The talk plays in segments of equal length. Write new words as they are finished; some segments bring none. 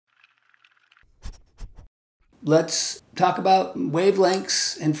let's talk about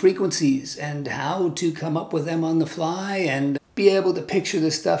wavelengths and frequencies and how to come up with them on the fly and be able to picture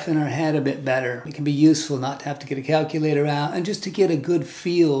this stuff in our head a bit better. It can be useful not to have to get a calculator out and just to get a good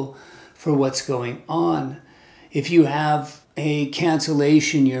feel for what's going on. If you have a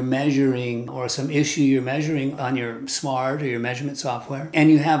cancellation you're measuring or some issue you're measuring on your smart or your measurement software,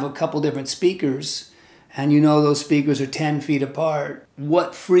 and you have a couple different speakers, and you know those speakers are 10 feet apart,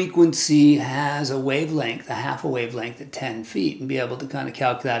 what frequency has a wavelength, a half a wavelength at 10 feet, and be able to kind of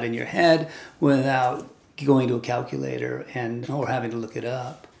calculate that in your head without going to a calculator or having to look it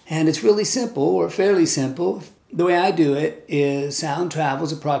up. And it's really simple, or fairly simple. The way I do it is sound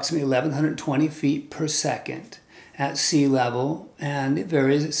travels approximately 1,120 feet per second at sea level, and it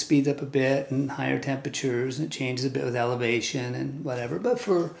varies. It speeds up a bit in higher temperatures, and it changes a bit with elevation and whatever. But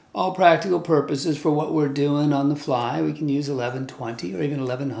for all practical purposes, for what we're doing on the fly, we can use 1,120 or even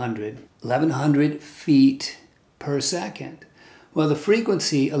 1,100. 1,100 feet per second. Well, the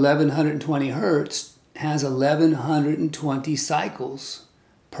frequency, 1,120 hertz, has 1,120 cycles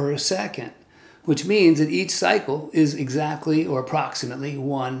per second, which means that each cycle is exactly or approximately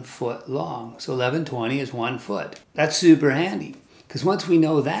 1 foot long. So 1120 is 1 foot. That's super handy, because once we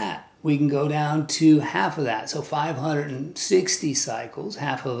know that, we can go down to half of that. So 560 cycles,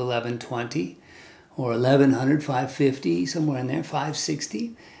 half of 1120, or 1100, 550, somewhere in there,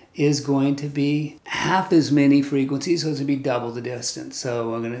 560, is going to be half as many frequencies, so it's going to be double the distance.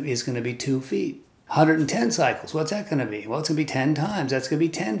 So it's going to be 2 feet. 110 cycles, what's that going to be? Well, it's going to be 10 times. That's going to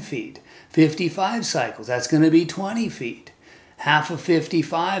be 10 feet. 55 cycles, that's going to be 20 feet. Half of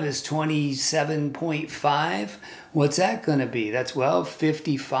 55 is 27.5. What's that going to be? That's, well,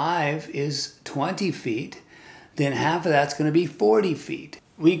 55 is 20 feet. Then half of that's going to be 40 feet.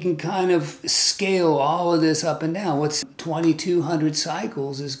 We can kind of scale all of this up and down. What's 2,200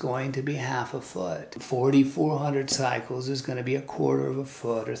 cycles is going to be half a foot. 4,400 cycles is going to be a quarter of a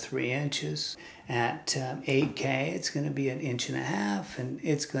foot or 3 inches. At 8K, it's going to be 1.5 inches, and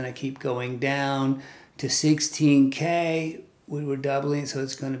it's going to keep going down to 16K. We were doubling, so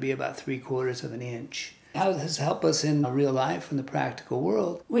it's going to be about 3/4 of an inch. How does this help us in real life, in the practical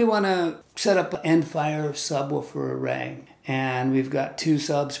world? We want to set up an end-fire subwoofer array, and we've got 2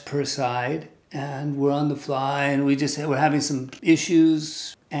 subs per side, and we're on the fly, and we're having some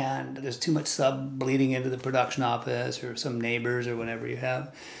issues, and there's too much sub bleeding into the production office or some neighbors or whatever you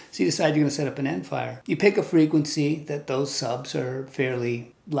have. So you decide you're going to set up an end fire. You pick a frequency that those subs are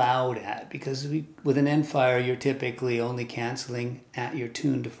fairly loud at, because with an end fire, you're typically only canceling at your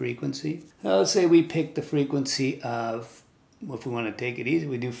tuned frequency. Now, let's say we pick the frequency of, if we want to take it easy,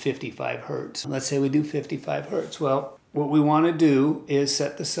 we do 55 hertz. Let's say we do 55 hertz. Well, what we want to do is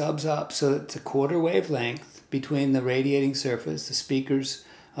set the subs up so that it's a quarter wavelength between the radiating surface, the speakers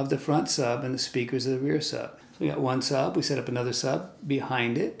of the front sub, and the speakers of the rear sub. So we got one sub, we set up another sub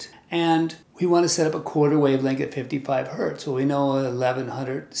behind it, and we want to set up a quarter wavelength at 55 hertz. Well, we know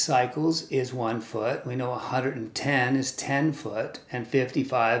 1,100 cycles is 1 foot, we know 110 is 10 foot, and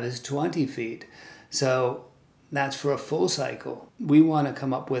 55 is 20 feet. So that's for a full cycle. We want to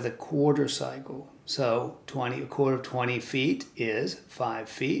come up with a quarter cycle. So a quarter of 20 feet is 5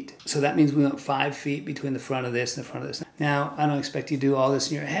 feet. So that means we want 5 feet between the front of this and the front of this. Now, I don't expect you to do all this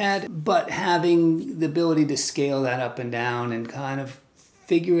in your head, but having the ability to scale that up and down and kind of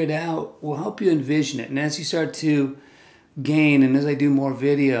figure it out will help you envision it. And as you start to gain, and as I do more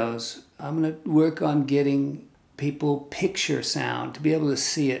videos, I'm going to work on getting people picture sound, to be able to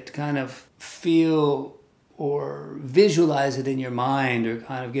see it, to kind of feel or visualize it in your mind, or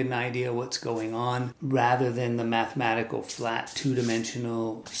kind of get an idea of what's going on, rather than the mathematical flat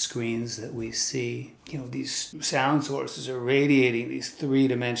two-dimensional screens that we see. You know, these sound sources are radiating these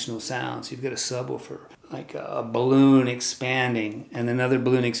three-dimensional sounds. You've got a subwoofer, like a balloon expanding, and another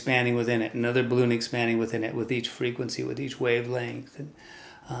balloon expanding within it, another balloon expanding within it, with each frequency, with each wavelength. And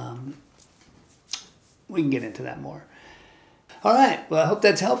we can get into that more. All right, well, I hope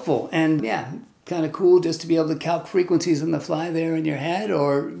that's helpful. And yeah, kind of cool just to be able to calc frequencies on the fly there in your head,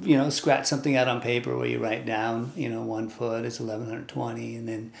 or, you know, scratch something out on paper where you write down, you know, 1 foot is 1,120, and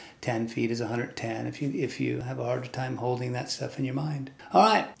then 10 feet is 110, if you have a harder time holding that stuff in your mind. All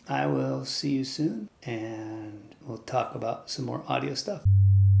right, I will see you soon, and we'll talk about some more audio stuff.